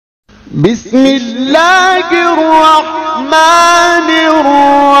بسم الله الرحمن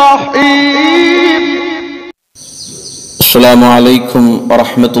الرحيم. السلام عليكم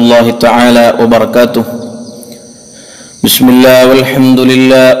ورحمة الله تعالى وبركاته. بسم الله والحمد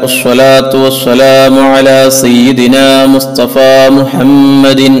لله والصلاة والسلام على سيدنا مصطفى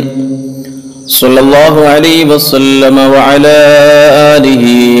محمد صلى الله عليه وسلم وعلى آله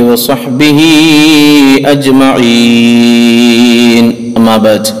وصحبه أجمعين. أما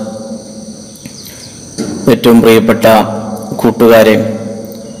بعد. ഏറ്റവും പ്രിയപ്പെട്ട കൂട്ടുകാരെ,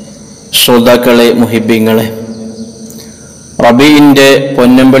 ശ്രോതാക്കളെ, മുഹിബ്ബീങ്ങളെ, റബീഇന്റെ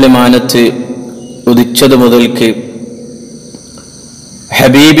പൊന്നമ്പളി മാനത്ത് ഉദിച്ചതു മുതൽക്ക്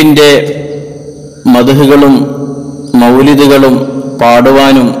ഹബീബിന്റെ മദ്ഹുകളും മൗലിദുകളും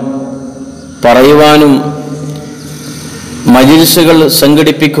പാടുവാനും പറയുവാനും മജ്‌ലിസുകൾ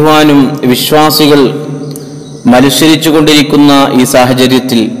സംഘടിപ്പിക്കുവാനും വിശ്വാസികൾ മത്സരിച്ചുകൊണ്ടിരിക്കുന്ന ഈ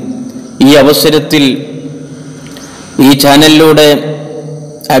സാഹചര്യത്തിൽ, ഈ അവസരത്തിൽ ഈ ചാനലിലൂടെ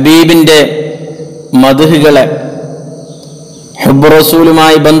ഹബീബിന്റെ മദ്ഹുകളെ, ഹുബ്ബ്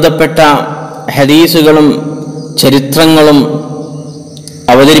റസൂലുമായി ബന്ധപ്പെട്ട ഹദീസുകളും ചരിത്രങ്ങളും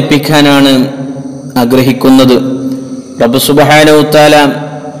അവതരിപ്പിക്കാനാണ് ആഗ്രഹിക്കുന്നത്. റബ്ബ് സുബ്ഹാനഹു തആല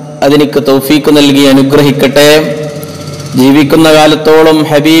അതിനിക്ക് തൗഫീഖ് നൽകി അനുഗ്രഹിക്കട്ടെ. ജീവിക്കുന്ന കാലത്തോളം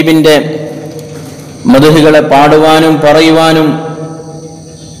ഹബീബിന്റെ മദ്ഹുകളെ പാടുവാനും പറയുവാനും,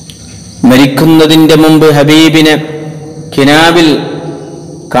 മരിക്കുന്നതിന്റെ മുമ്പ് ഹബീബിനെ കിനാവിൽ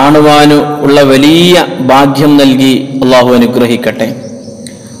കാണുവാനും ഉള്ള വലിയ ഭാഗ്യം നൽകി അള്ളാഹു അനുഗ്രഹിക്കട്ടെ.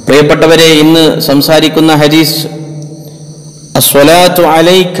 പ്രിയപ്പെട്ടവരെ, ഇന്ന് സംസാരിക്കുന്ന ഹദീസ് അസ്സലാത്തു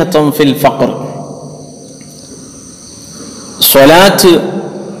അലൈക തൻഫിൽ ഫഖർ. സ്വലാത്ത്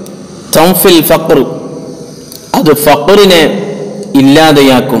തൻഫിൽ ഫഖർ, അത് ഫഖറിനെ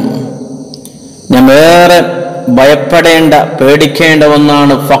ഇല്ലാതെയാക്കും. നമ്മേറെ ഭയപ്പെടേണ്ട, പേടിക്കേണ്ട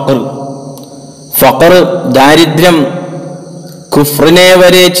ഒന്നാണ് ഫഖർ. ഫഖർ, ദാരിദ്ര്യം, കുഫ്റിനെ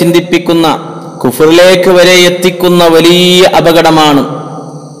വരെ ചിന്തിപ്പിക്കുന്ന, കുഫ്റിലേക്ക് വരെ എത്തിക്കുന്ന വലിയ അപകടമാണ്.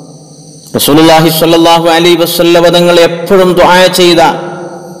 റസൂലുള്ളാഹി സ്വല്ലല്ലാഹു അലൈഹി വസല്ലം തങ്ങൾ എപ്പോഴും ദുആ ചെയ്ത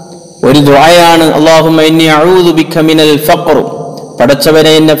ഒരു ദുആയാണ് അല്ലാഹുമ്മ ഇന്നി അഊദു ബിക മിനൽ ഫഖർ.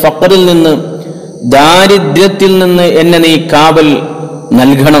 പടച്ചവനെ, എന്നെ ഫഖറിൽ നിന്ന്, ദാരിദ്ര്യത്തിൽ നിന്ന് എന്നെ നീ കാവൽ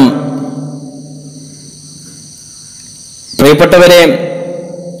നൽകണം. പ്രിയപ്പെട്ടവരെ,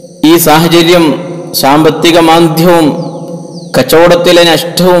 ഈ സാഹചര്യം, സാമ്പത്തിക മാന്ദ്യവും കച്ചവടത്തിലെ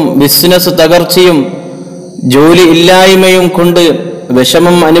നഷ്ടവും ബിസിനസ് തകർച്ചയും ജോലി ഇല്ലായ്മയും കൊണ്ട്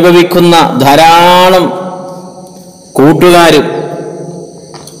വിഷമം അനുഭവിക്കുന്ന ധാരാളം കൂട്ടുകാർ,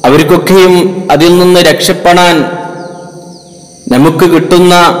 അവർക്കൊക്കെയും അതിൽ നിന്ന് രക്ഷപ്പെടാൻ, നമുക്ക്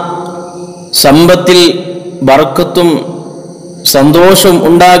കിട്ടുന്ന സമ്പത്തിൽ ബർക്കത്തും സന്തോഷവും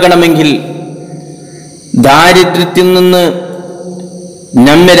ഉണ്ടാകണമെങ്കിൽ, ദാരിദ്ര്യത്തിൽ നിന്ന്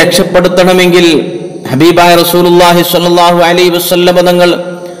നമ്മെ രക്ഷപ്പെടുത്തണമെങ്കിൽ ഹബീബായ റസൂലുള്ളാഹി സ്വല്ലല്ലാഹു അലൈഹി വസല്ലം തങ്ങൾ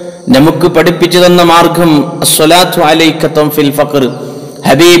നമുക്ക് പഠിപ്പിച്ചു തന്ന മാർഗം അസ്സലാത്തു അലൈക തൻഫിൽ ഫഖർ.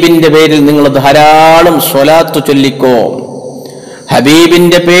 ഹബീബിന്റെ പേരിൽ നിങ്ങൾ ധാരാളം സ്വലാത്ത് ചൊല്ലിക്കോ.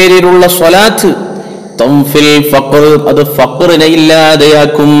 ഹബീബിന്റെ പേരിലുള്ള സ്വലാത്ത് തൻഫിൽ ഫഖർ, അത് ഫഖറിനെ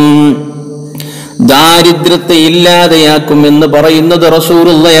ഇല്ലാതെയാക്കും, ദാരിദ്ര്യത്തെ ഇല്ലാതെയാക്കും എന്ന് പറയുന്നത്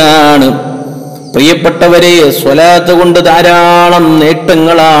റസൂലുള്ളയാണ്. പ്രിയപ്പെട്ടവരെ, സ്വലാത്ത് കൊണ്ട് ധാരാളം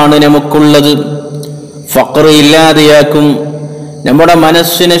നേട്ടങ്ങളാണ് നമുക്കുള്ളത്. ഫഖർ ഇല്ലാതെയാക്കും, നമ്മുടെ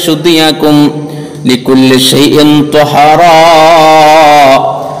മനസ്സിനെ ശുദ്ധിയാക്കും. ലികുല്ലി ഷൈഇൻ ത്വഹാറാ,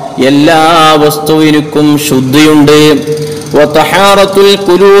 എല്ലാ വസ്തുവിനും ശുദ്ധിയുണ്ട്. വതഹാറത്തുൽ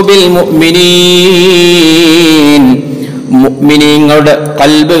ഖുലൂബിൽ മുഅ്മിനീൻ, മുഅ്മിനീങ്ങളുടെ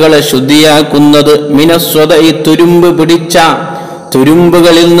ഖൽബുകളെ ശുദ്ധിയാക്കുന്നത്. മിനസ്വദഇ, തുരുമ്പ് പിടിച്ച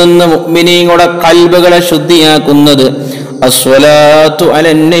തുരുമ്പുകളിൽ നിന്ന് മുഅ്മിനീങ്ങളുടെ ഖൽബുകളെ ശുദ്ധിയാക്കുന്നത് അസ്സലാത്തു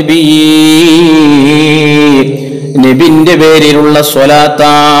അലൻ നബി, നബിന്റെ പേരിലുള്ള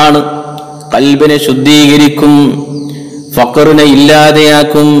സ്വലാത്താണ്. ഖൽബിനെ ശുദ്ധീകരിക്കും, ഫഖറിനെ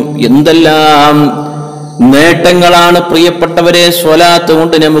ഇല്ലാതെയാക്കും. എന്തെല്ലാം നേട്ടങ്ങളാണ് പ്രിയപ്പെട്ടവരെ സ്വലാത്ത്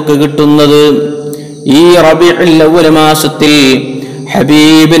കൊണ്ട് നമുക്ക് കിട്ടുന്നത്. ഈ റബീഉൽ അവ്വൽ മാസത്തിൽ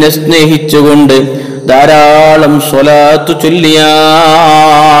ഹബീബിനെ സ്നേഹിച്ചുകൊണ്ട് ധാരാളം സ്വലാത്ത്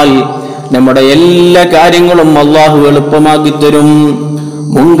ചൊല്ലിയാൽ നമ്മുടെ എല്ലാ കാര്യങ്ങളും അല്ലാഹു എളുപ്പമാക്കി തരും.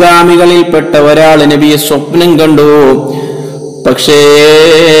 മുൻഗാമികളിൽപ്പെട്ട ഒരാൾ നബിയെ സ്വപ്നം കണ്ടു. പക്ഷേ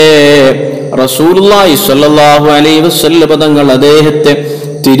റസൂലുള്ളാഹി സ്വല്ലല്ലാഹു അലൈഹി വസല്ലം തങ്ങൾ അദ്ദേഹത്തെ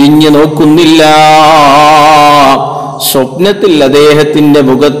തിരിഞ്ഞു നോക്കുന്നില്ല. സ്വപ്നത്തിൽ അദ്ദേഹത്തിന്റെ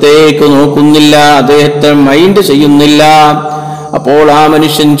മുഖത്തേക്ക് നോക്കുന്നില്ല, അദ്ദേഹത്തെ മൈൻഡ് ചെയ്യുന്നില്ല. അപ്പോൾ ആ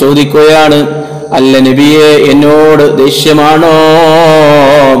മനുഷ്യൻ ചോദിക്കുകയാണ്, അല്ല നബിയെ, എന്നോട് ദേഷ്യമാണോ,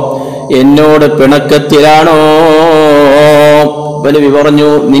 എന്നോട് പിണക്കത്തിലാണോ? നബി പറഞ്ഞു,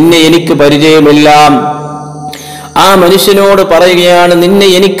 നിന്നെ എനിക്ക് പരിചയമില്ല. ആ മനുഷ്യനോട് പറയുകയാണ്, നിന്നെ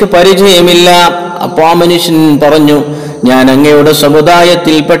എനിക്ക് പരിചയമില്ല. അപ്പൊ ആ മനുഷ്യൻ പറഞ്ഞു, ഞാൻ അങ്ങയുടെ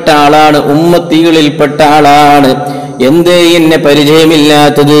സമുദായത്തിൽപ്പെട്ട ആളാണ്, ഉമ്മത്തികളിൽപ്പെട്ട ആളാണ്, എന്തേ എന്നെ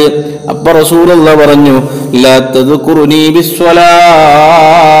പരിചയമില്ലാത്തത്? അപ്പൊ റസൂലുള്ളാഹി പറഞ്ഞു, ലാ തദ്കുറുനി ബിസ്വലാ,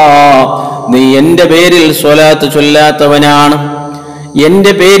 നീ എന്റെ പേരിൽ സ്വലാത്ത് ചൊല്ലാത്തവനാണ്,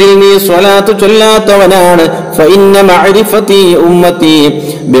 എന്റെ പേരിൽ നീ സ്വലാത്ത് ചൊല്ലാത്തവനാണ്. ഫഇന്ന മഅരിഫതി ഉമ്മതി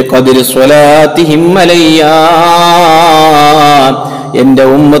ബിഖദ്രി സ്വലാത്തിഹിം അലയ്യ, എന്റെ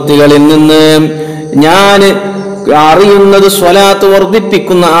ഉമ്മത്തികളിൽ നിന്ന് ഞാൻ അറിയുന്നത് സ്വലാത്ത്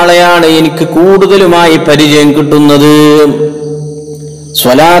വർദ്ധിപ്പിക്കുന്ന ആളെയാണ് എനിക്ക് കൂടുതലുമായി പരിചയം കിട്ടുന്നത്.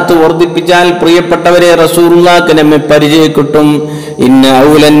 സ്വലാത്ത് വർദ്ധിപ്പിച്ചാൽ പ്രിയപ്പെട്ടവരെ റസൂലുള്ളാഹിക്ക് നമ്മെ പരിചയം കിട്ടും. ഇന്ന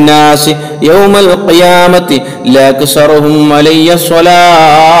ഔലന്നാസി യൗമൽ ഖിയാമത്തി ലഅക്സറുഹും അലയ്യ സ്വലാ,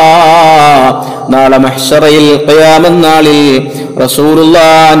 നാളെ മഹ്ശറയിൽ ഖിയാമത്ത് നാളിൽ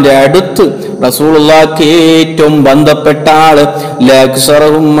റസൂലുള്ളാഹിന്റെ അടുത്ത് റസൂലുള്ളാഹിക്ക് ഏറ്റവും ബന്ധപ്പെട്ട ആള്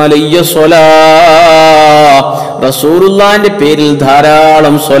ലഅക്സറുഹും അലയ്യ സ്വലാ, റസൂലുള്ളാഹിന്റെ പേരിൽ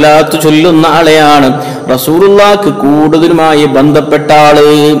ധാരാളം സ്വലാത്ത് ചൊല്ലുന്ന ആളെയാണ് റസൂലുള്ളാഹിക്ക് കൂടുതലുമായി ബന്ധപ്പെട്ട ആള്.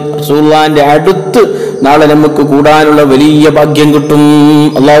 റസൂലുള്ളാഹിന്റെ അടുത്ത് നാളെ നമുക്ക് കൂടാനുള്ള വലിയ ഭാഗ്യം കിട്ടും.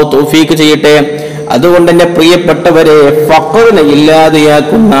 അല്ലാഹു തൗഫീഖ് ചെയ്യട്ടെ. അതുകൊണ്ട് എന്റെ പ്രിയപ്പെട്ടവരെ, ഫഖറിനെ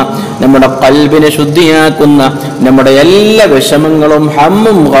ഇല്ലാതെയാക്കുന്ന, നമ്മുടെ ഖൽബിനെ ശുദ്ധിയാക്കുന്ന, നമ്മുടെ എല്ലാ വിഷമങ്ങളും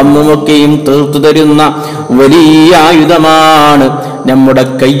ഹമ്മും ഗമ്മുമൊക്കെയും തീർത്തു തരുന്ന വലിയ ആയുധമാണ് നമ്മുടെ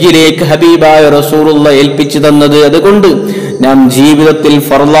കയ്യിലേക്ക് ഹബീബായ റസൂലുള്ളാഹി ഏൽപ്പിച്ചു തന്നത്. അതുകൊണ്ട് നാം ജീവിതത്തിൽ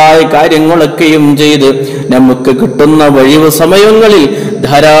ഫർളായ കാര്യങ്ങളൊക്കെയും ചെയ്ത് നമുക്ക് കിട്ടുന്ന ഒഴിവ് സമയങ്ങളിൽ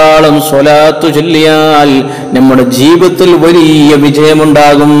ധാരാളം സ്വലാത്ത് ചൊല്ലിയാൽ നമ്മുടെ ജീവിതത്തിൽ വലിയ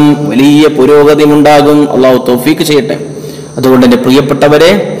വിജയമുണ്ടാകും, വലിയ പുരോഗതി ഉണ്ടാകും. അല്ലാഹു തൗഫീഖ് ചെയ്യട്ടെ. അതുകൊണ്ട് എന്റെ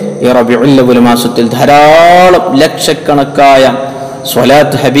പ്രിയപ്പെട്ടവരെ, ഈ റബീഉൽ അവ്വൽ മാസത്തിൽ ധാരാളം ലക്ഷക്കണക്കായ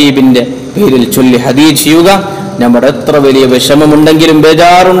സ്വലാത്ത് ഹബീബിന്റെ പേരിൽ ചൊല്ലി ഹദീസ് ചെയ്യുക. നമ്മുടെ എത്ര വലിയ വിഷമമുണ്ടെങ്കിലും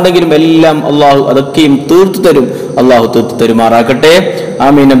ബേജാറുണ്ടെങ്കിലും എല്ലാം അള്ളാഹു അതൊക്കെയും തീർത്തു തരും. അള്ളാഹു തീർത്തു തരുമാറാകട്ടെ.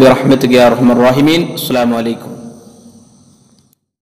 ആമീൻ ബിറഹ്മതിക യാ അർഹമർ റഹീമീൻ. അസ്സലാമു അലൈക്കും.